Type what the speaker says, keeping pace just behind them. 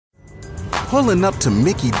Pulling up to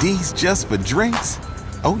Mickey D's just for drinks?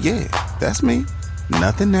 Oh yeah, that's me.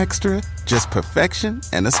 Nothing extra, just perfection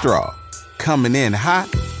and a straw. Coming in hot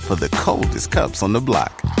for the coldest cups on the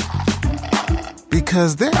block.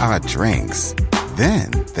 Because there are drinks.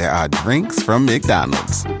 Then there are drinks from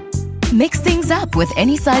McDonald's. Mix things up with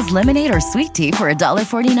any size lemonade or sweet tea for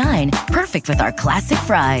 $1.49. Perfect with our classic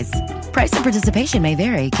fries. Price and participation may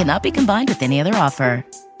vary. Cannot be combined with any other offer.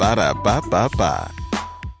 Ba-da-ba-ba-ba.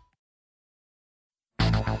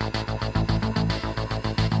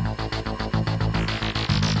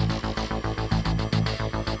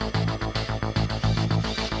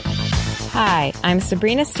 Hi, I'm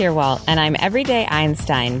Sabrina Stierwalt, and I'm Everyday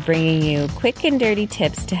Einstein, bringing you quick and dirty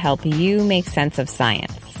tips to help you make sense of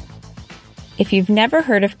science. If you've never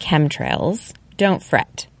heard of chemtrails, don't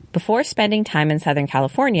fret. Before spending time in Southern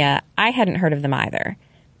California, I hadn't heard of them either.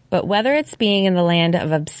 But whether it's being in the land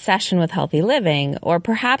of obsession with healthy living, or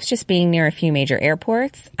perhaps just being near a few major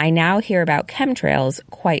airports, I now hear about chemtrails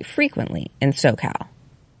quite frequently in SoCal.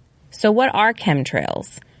 So what are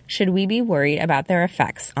chemtrails? Should we be worried about their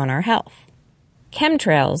effects on our health?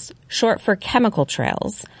 Chemtrails, short for chemical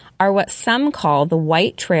trails, are what some call the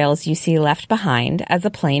white trails you see left behind as a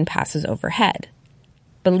plane passes overhead.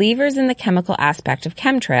 Believers in the chemical aspect of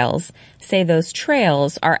chemtrails say those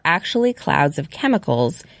trails are actually clouds of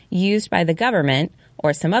chemicals used by the government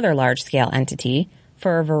or some other large-scale entity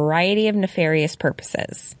for a variety of nefarious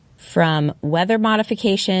purposes, from weather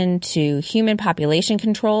modification to human population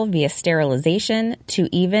control via sterilization to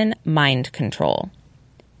even mind control.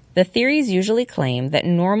 The theories usually claim that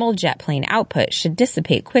normal jet plane output should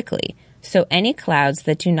dissipate quickly, so any clouds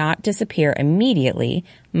that do not disappear immediately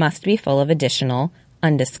must be full of additional,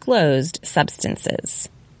 undisclosed substances.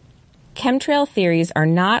 Chemtrail theories are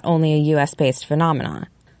not only a U.S.-based phenomenon.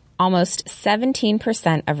 Almost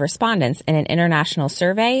 17% of respondents in an international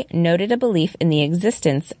survey noted a belief in the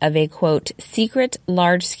existence of a, quote, secret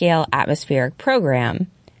large-scale atmospheric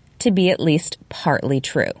program to be at least partly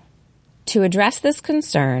true. To address this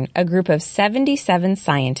concern, a group of 77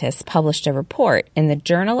 scientists published a report in the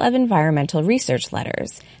Journal of Environmental Research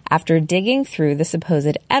Letters after digging through the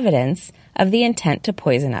supposed evidence of the intent to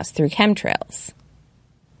poison us through chemtrails.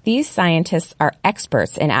 These scientists are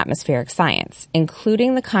experts in atmospheric science,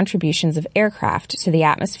 including the contributions of aircraft to the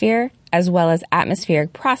atmosphere, as well as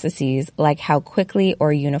atmospheric processes like how quickly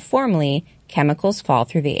or uniformly chemicals fall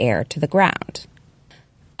through the air to the ground.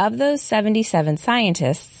 Of those 77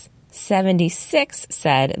 scientists, 76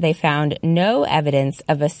 said they found no evidence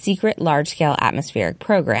of a secret large-scale atmospheric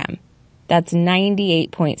program. That's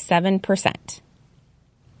 98.7%.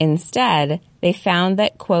 Instead, they found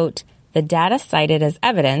that, quote, the data cited as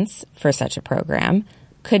evidence for such a program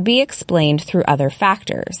could be explained through other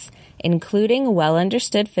factors, including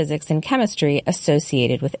well-understood physics and chemistry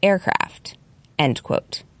associated with aircraft, end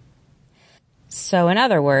quote. So in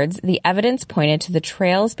other words, the evidence pointed to the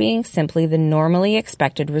trails being simply the normally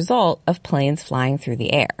expected result of planes flying through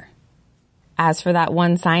the air. As for that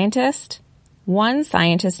one scientist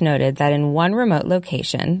noted that in one remote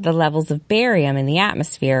location, the levels of barium in the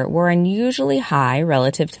atmosphere were unusually high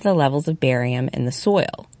relative to the levels of barium in the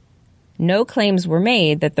soil. No claims were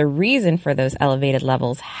made that the reason for those elevated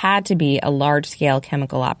levels had to be a large-scale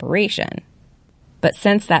chemical operation. But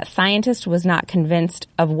since that scientist was not convinced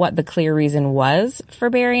of what the clear reason was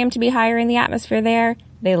for barium to be higher in the atmosphere there,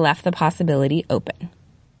 they left the possibility open.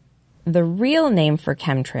 The real name for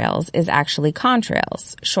chemtrails is actually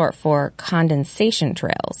contrails, short for condensation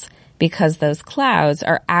trails, because those clouds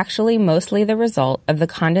are actually mostly the result of the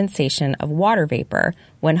condensation of water vapor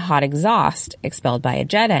when hot exhaust, expelled by a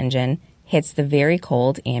jet engine, hits the very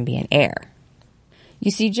cold ambient air. You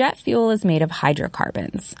see, jet fuel is made of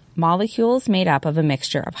hydrocarbons, molecules made up of a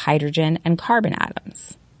mixture of hydrogen and carbon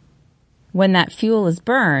atoms. When that fuel is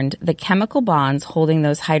burned, the chemical bonds holding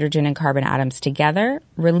those hydrogen and carbon atoms together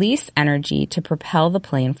release energy to propel the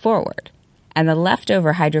plane forward, and the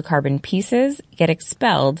leftover hydrocarbon pieces get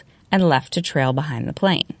expelled and left to trail behind the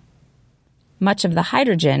plane. Much of the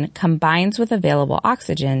hydrogen combines with available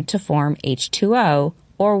oxygen to form H2O,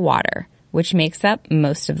 or water, which makes up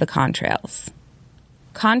most of the contrails.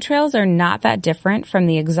 Contrails are not that different from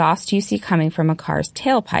the exhaust you see coming from a car's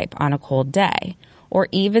tailpipe on a cold day, or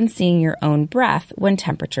even seeing your own breath when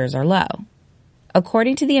temperatures are low.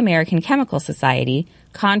 According to the American Chemical Society,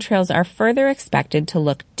 contrails are further expected to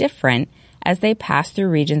look different as they pass through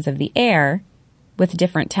regions of the air with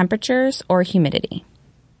different temperatures or humidity.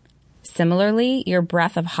 Similarly, your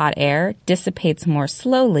breath of hot air dissipates more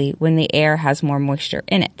slowly when the air has more moisture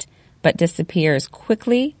in it, but disappears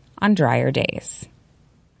quickly on drier days.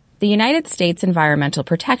 The United States Environmental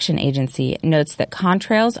Protection Agency notes that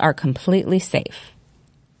contrails are completely safe.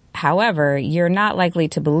 However, you're not likely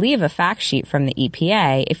to believe a fact sheet from the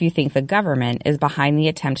EPA if you think the government is behind the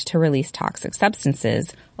attempt to release toxic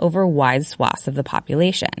substances over wide swaths of the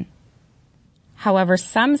population. However,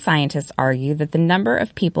 some scientists argue that the number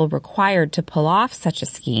of people required to pull off such a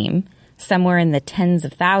scheme, somewhere in the tens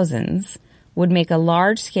of thousands, would make a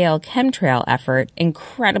large-scale chemtrail effort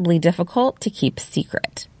incredibly difficult to keep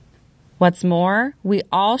secret. What's more, we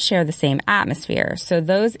all share the same atmosphere, so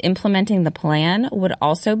those implementing the plan would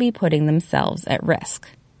also be putting themselves at risk.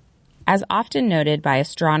 As often noted by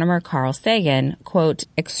astronomer Carl Sagan, quote,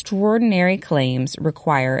 "Extraordinary claims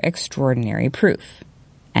require extraordinary proof,"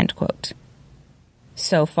 end quote.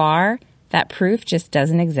 So far, that proof just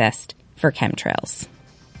doesn't exist for chemtrails.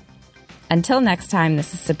 Until next time,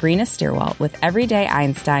 this is Sabrina Stierwalt with Everyday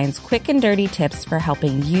Einstein's quick and dirty tips for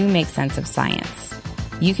helping you make sense of science.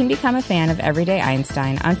 You can become a fan of Everyday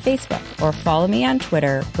Einstein on Facebook or follow me on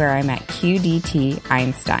Twitter where I'm at QDT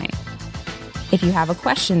Einstein. If you have a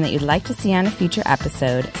question that you'd like to see on a future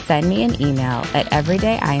episode, send me an email at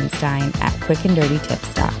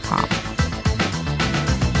everydayeinstein@quickanddirtytips.com.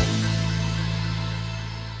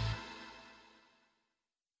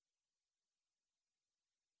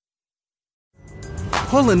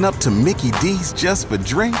 Pulling up to Mickey D's just for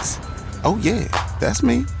drinks? Oh yeah, that's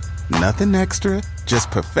me. Nothing extra,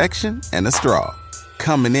 just perfection and a straw.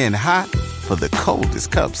 Coming in hot for the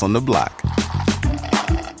coldest cups on the block.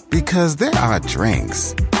 Because there are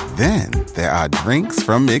drinks. Then there are drinks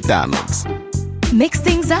from McDonald's. Mix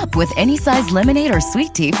things up with any size lemonade or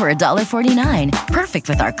sweet tea for $1.49. Perfect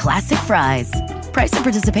with our classic fries. Price and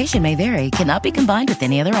participation may vary. Cannot be combined with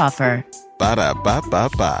any other offer.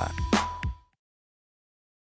 Ba-da-ba-ba-ba.